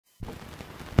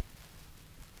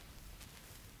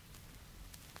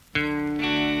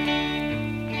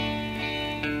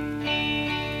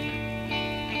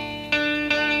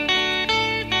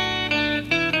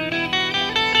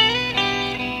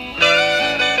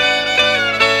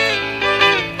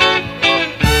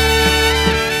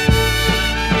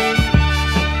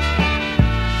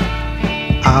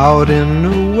Out in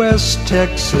the West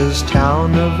Texas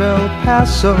town of El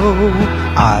Paso,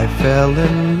 I fell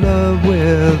in love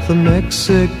with a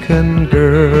Mexican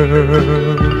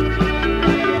girl.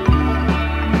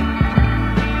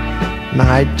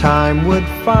 Nighttime would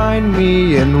find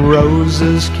me in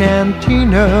Rose's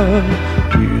cantina.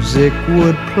 Music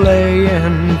would play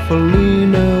and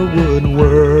Felina would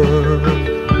whirl.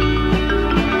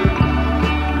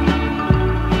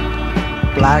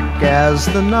 Black as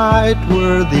the night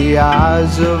were the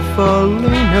eyes of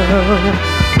Felina,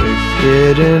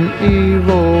 wicked and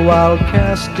evil while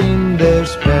casting their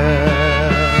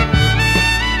spell.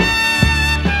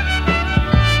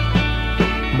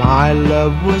 My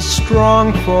love was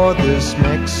strong for this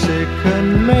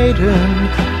Mexican maiden.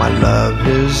 My love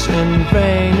is in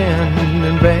vain, and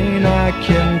in vain I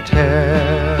can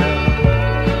tell.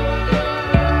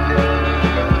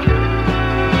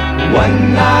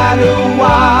 One night a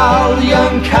wild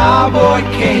young cowboy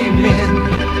came in,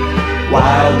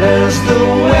 wild as the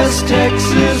West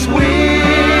Texas wind,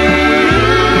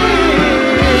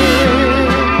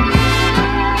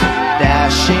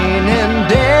 dashing and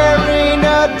daring,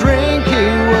 a drink he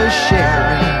was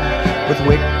sharing with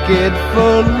wicked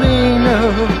Felina,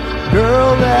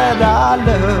 girl that I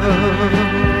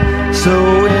love. So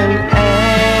in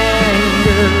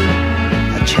anger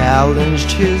I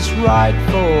challenged his right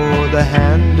for the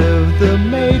hand of the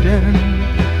maiden.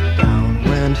 Down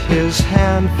went his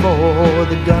hand for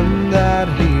the gun that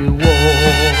he wore.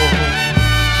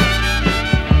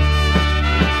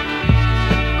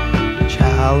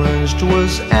 Challenged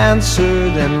was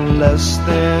answered in less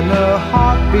than a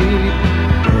heartbeat.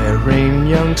 Daring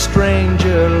young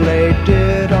stranger lay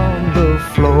dead on the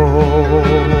floor.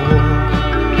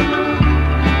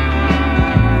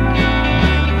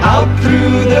 Out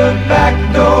through the back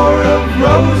door of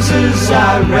Rose's I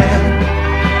ran,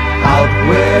 out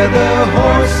where the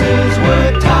horses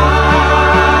were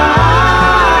tied.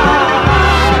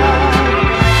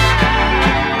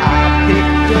 I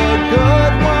picked a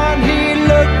good one, he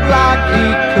looked like he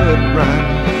could run,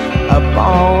 up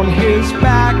on his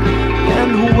back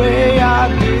and away I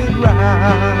did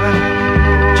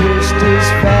ride, just as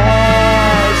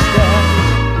fast as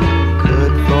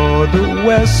could for the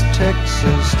West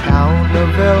Texas town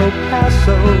of El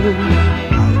Paso,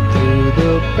 out through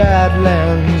the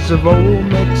badlands of old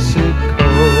Mexico.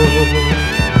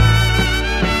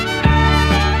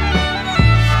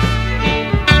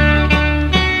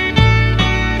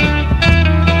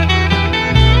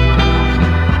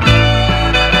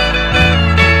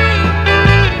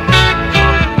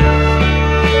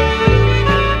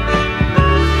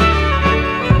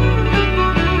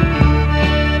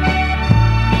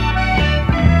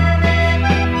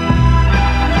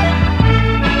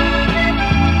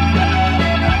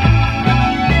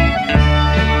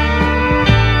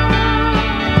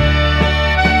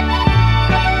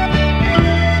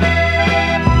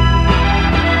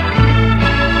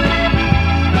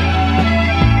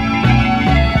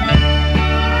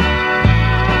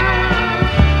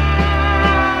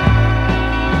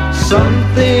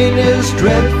 Something is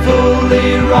dreadfully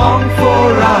wrong, for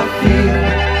I feel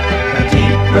a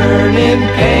deep burning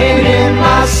pain in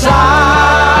my side.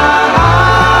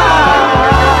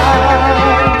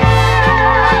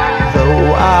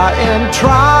 Though I am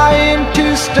trying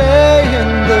to stay in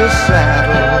the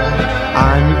saddle,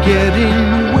 I'm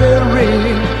getting weary,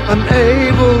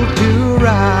 unable to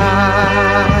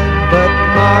ride. But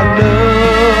my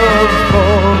love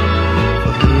for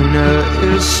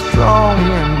is strong,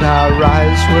 and I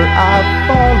rise where I've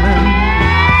fallen.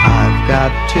 I've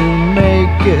got to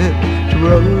make it to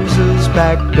Rose's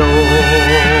back door.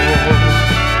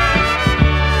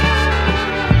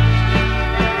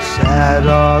 Sad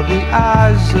are the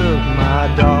eyes of my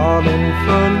darling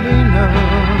Felina.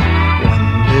 One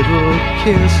little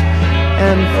kiss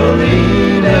and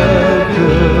Felina,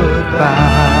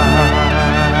 goodbye.